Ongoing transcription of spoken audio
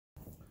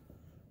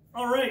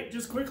All right,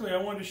 just quickly, I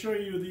wanted to show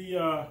you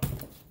the,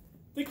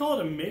 they call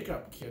it a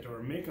makeup kit or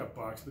a makeup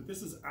box, but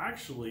this is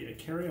actually a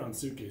carry-on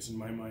suitcase in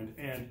my mind.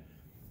 And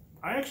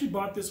I actually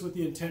bought this with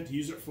the intent to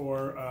use it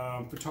for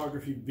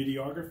photography,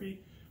 videography.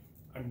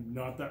 I'm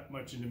not that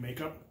much into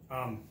makeup.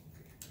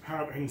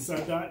 Having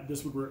said that,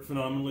 this would work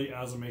phenomenally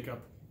as a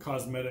makeup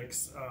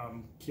cosmetics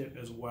kit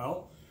as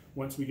well.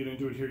 Once we get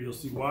into it here, you'll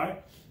see why.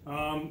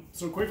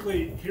 So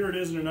quickly, here it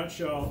is in a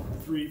nutshell,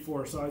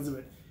 3-4 sides of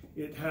it.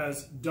 It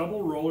has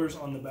double rollers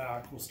on the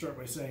back. We'll start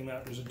by saying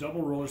that. There's a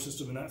double roller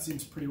system, and that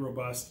seems pretty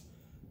robust.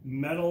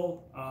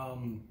 Metal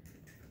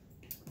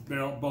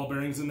ball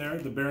bearings in there.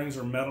 The bearings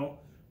are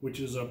metal,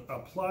 which is a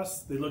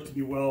plus. They look to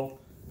be well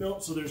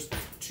built. So there's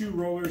 2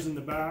 rollers in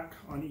the back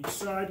on each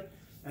side,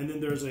 and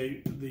then there's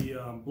the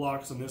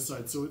blocks on this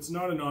side. So it's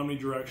not an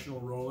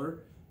omnidirectional roller.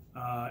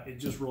 It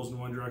just rolls in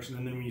one direction,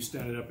 and then when you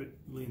stand it up, it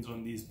leans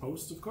on these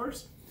posts, of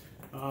course.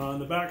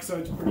 The back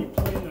side's pretty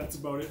plain. That's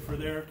about it for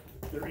there.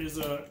 There is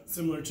a,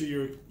 similar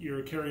to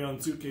your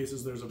carry-on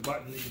suitcases, there's a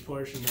button that you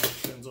push and that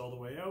extends all the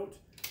way out.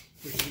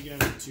 Push it again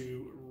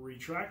to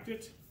retract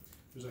it.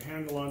 There's a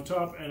handle on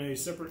top and a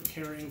separate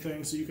carrying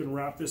thing, so you can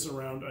wrap this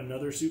around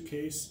another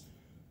suitcase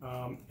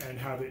and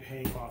have it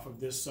hang off of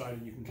this side,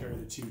 and you can carry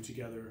the 2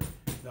 together.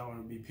 That one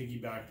would be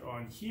piggybacked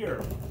on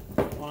here.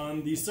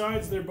 On the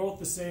sides, they're both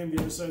the same.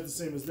 The other side's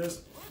the same as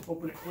this.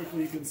 Open it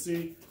quickly, you can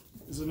see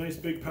there's a nice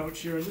big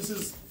pouch here, and this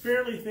is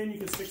fairly thin. You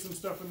can stick some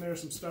stuff in there,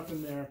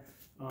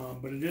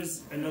 but it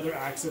is another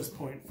access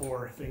point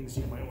for things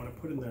you might want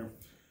to put in there.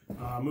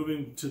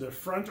 Moving to the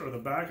front or the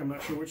back, I'm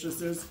not sure which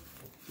this is.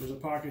 There's a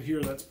pocket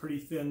here that's pretty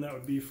thin. That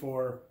would be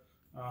for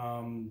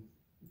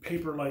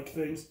paper-like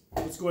things.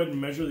 Let's go ahead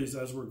and measure these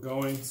as we're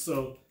going.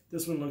 So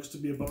this one looks to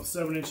be about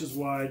 7 inches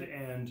wide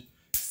and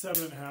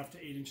 7.5 to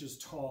 8 inches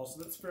tall, so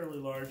that's fairly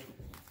large.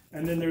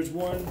 And then there's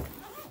one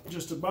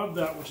just above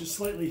that, which is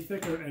slightly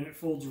thicker, and it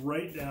folds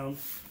right down,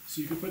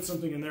 so you can put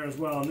something in there as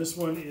well. And this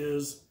one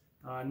is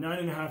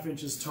 9.5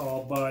 inches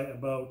tall by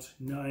about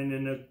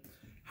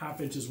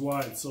 9.5 inches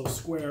wide, so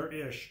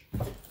square-ish.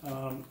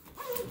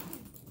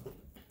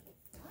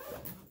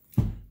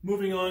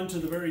 Moving on to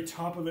the very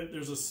top of it,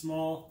 there's a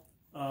small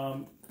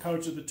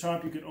pouch at the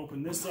top. You can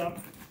open this up,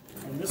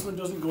 and this one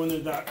doesn't go in there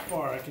that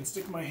far. I can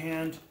stick my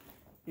hand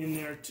in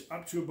there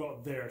up to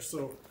about there.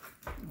 So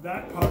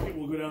that pocket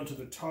will go down to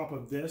the top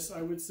of this,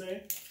 I would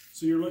say.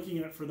 So you're looking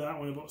at, for that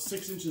one, about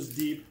 6 inches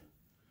deep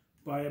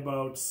by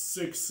about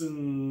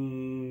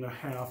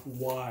 6.5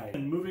 wide.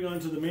 And moving on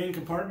to the main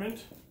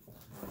compartment.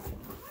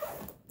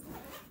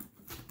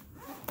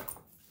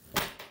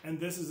 And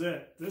this is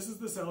it. This is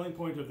the selling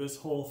point of this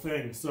whole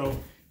thing. So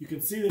you can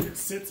see that it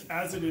sits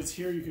as it is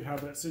here. You could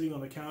have that sitting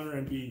on the counter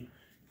and be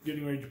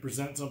getting ready to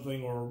present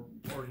something or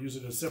use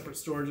it as separate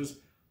storages.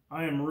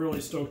 I am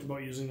really stoked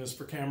about using this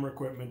for camera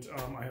equipment.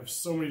 I have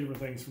so many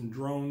different things, from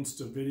drones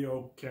to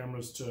video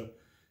cameras to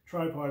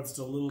tripods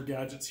to little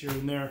gadgets here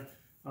and there.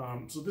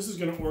 So this is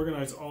going to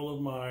organize all of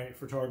my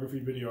photography,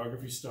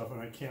 videography stuff, and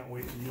I can't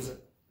wait to use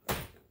it.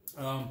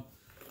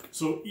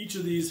 So each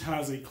of these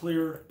has a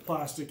clear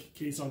plastic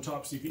case on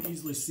top, so you can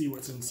easily see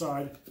what's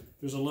inside.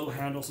 There's a little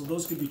handle, so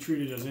those could be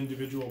treated as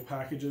individual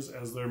packages,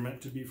 as they're meant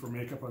to be for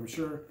makeup, I'm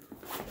sure.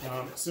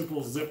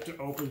 Simple zip to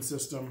open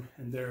system,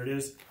 and there it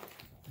is.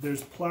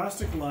 There's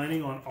plastic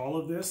lining on all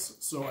of this,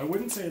 so I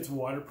wouldn't say it's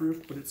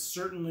waterproof, but it's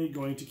certainly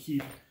going to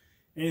keep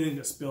anything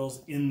that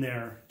spills in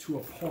there to a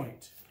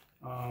point.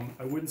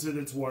 I wouldn't say that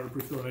it's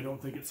waterproof, though, and I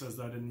don't think it says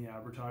that in the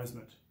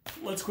advertisement.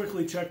 Let's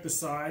quickly check the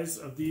size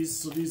of these.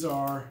 So these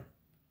are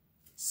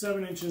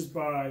 7 inches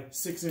by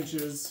 6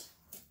 inches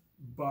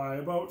by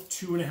about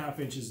 2.5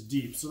 inches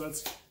deep. So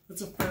that's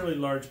a fairly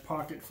large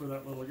pocket for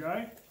that little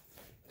guy.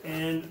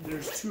 And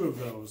there's 2 of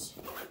those.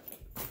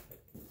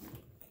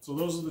 So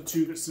those are the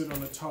 2 that sit on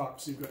the top.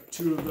 So you've got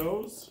 2 of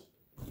those.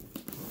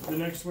 The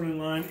next one in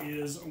line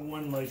is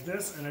one like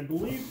this, and I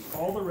believe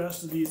all the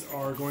rest of these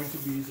are going to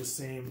be the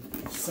same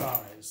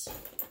size.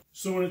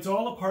 So when it's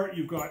all apart,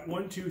 you've got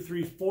 1, 2,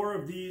 3, 4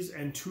 of these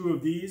and 2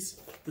 of these.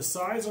 The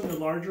size on the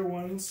larger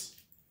ones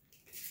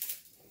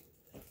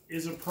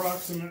is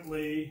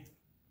approximately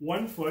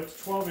 1 foot,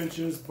 12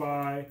 inches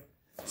by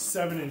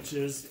 7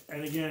 inches,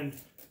 and again,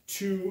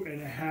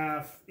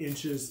 2.5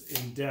 inches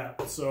in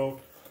depth.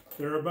 So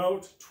they're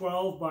about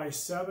 12 by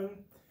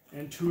 7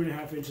 and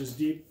 2.5 inches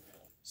deep.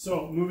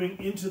 So moving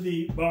into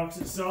the box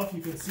itself,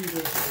 you can see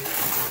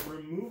there's a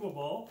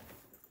removable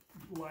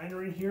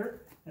liner in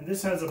here, and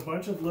this has a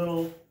bunch of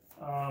little,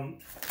 I'll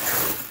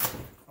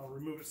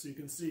remove it so you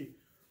can see,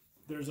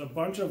 there's a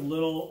bunch of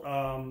little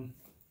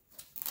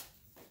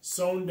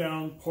sewn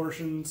down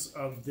portions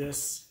of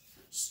this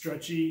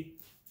stretchy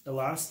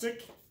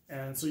elastic,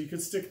 and so you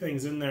could stick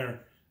things in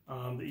there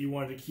that you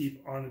wanted to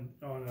keep on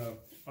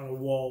a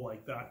wall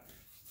like that.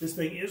 This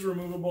thing is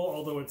removable,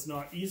 although it's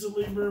not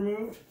easily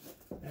removed,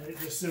 and it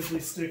just simply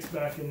sticks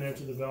back in there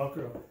to the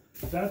Velcro.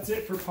 That's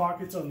it for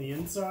pockets on the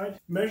inside.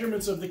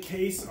 Measurements of the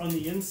case on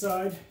the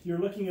inside, you're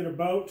looking at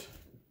about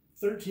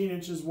 13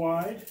 inches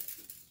wide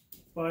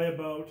by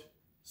about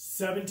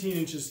 17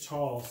 inches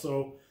tall.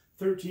 So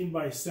 13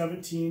 by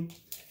 17,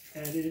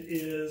 and it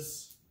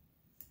is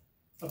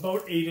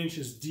about 8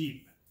 inches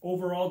deep.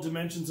 Overall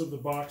dimensions of the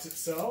box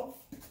itself,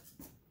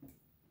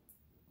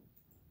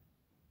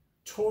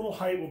 total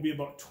height will be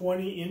about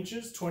 20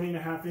 inches,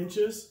 20.5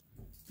 inches.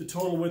 The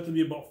total width will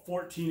be about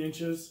 14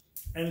 inches,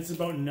 and it's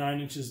about 9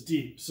 inches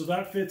deep. So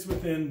that fits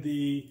within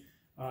the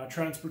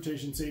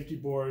Transportation Safety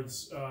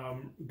Board's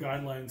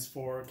guidelines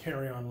for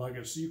carry-on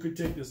luggage. So you could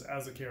take this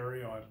as a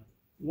carry-on.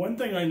 One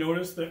thing I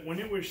noticed that when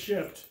it was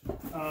shipped,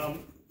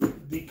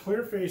 the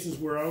clear faces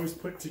were always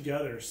put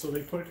together. So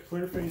they put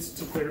clear face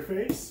to clear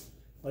face,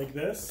 like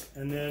this,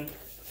 and then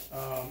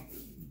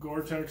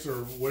Gore-Tex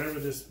or whatever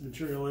this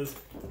material is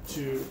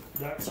to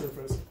that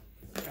surface.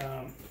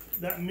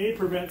 That may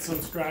prevent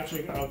some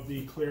scratching of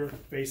the clear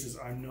faces.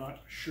 I'm not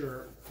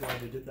sure why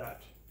they did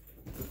that.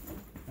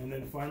 And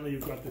then finally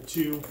you've got the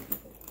two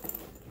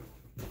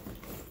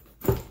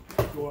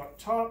go up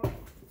top.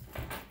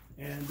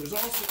 And there's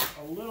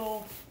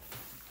also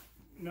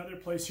another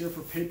place here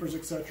for papers,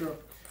 etc.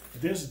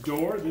 This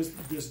door,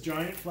 this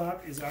giant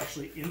flap is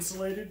actually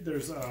insulated.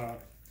 There's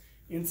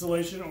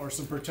insulation or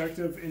some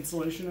protective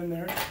insulation in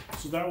there.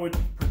 So that would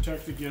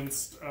protect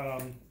against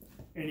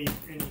any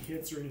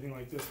hits or anything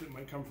like this that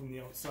might come from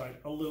the outside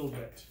a little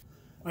bit.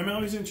 I'm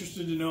always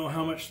interested to know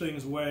how much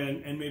things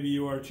weigh, and maybe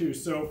you are too.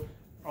 So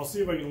I'll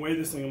see if I can weigh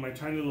this thing on my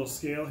tiny little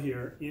scale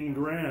here in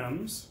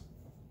grams.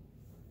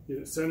 Get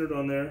it centered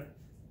on there.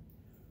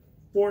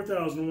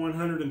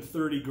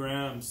 4,130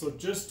 grams, so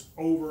just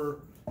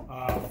over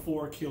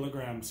 4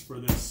 kilograms for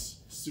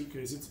this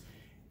suitcase.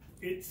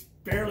 It's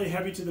fairly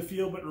heavy to the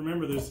feel, but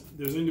remember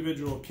there's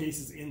individual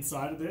cases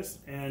inside of this,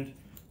 and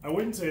I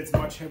wouldn't say it's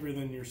much heavier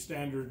than your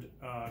standard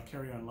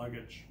carry-on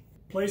luggage.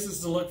 Places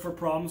to look for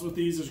problems with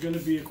these, there's going to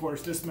be, of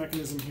course, this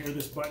mechanism here.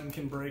 This button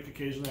can break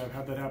occasionally. I've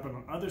had that happen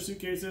on other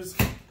suitcases.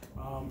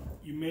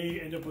 You may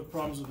end up with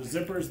problems with the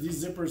zippers.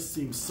 These zippers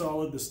seem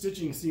solid. The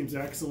stitching seems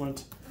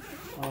excellent.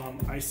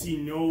 I see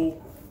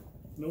no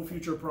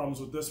future problems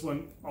with this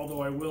one,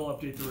 although I will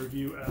update the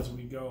review as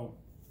we go.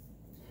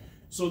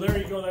 So there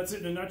you go. That's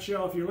it in a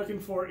nutshell. If you're looking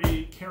for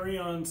a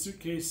carry-on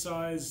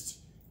suitcase-sized,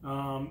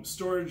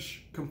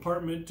 storage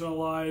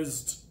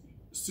compartmentalized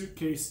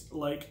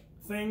suitcase-like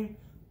thing,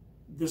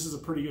 this is a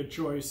pretty good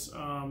choice.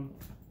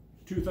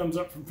 2 thumbs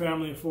up from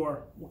family of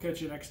 4. We'll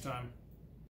catch you next time.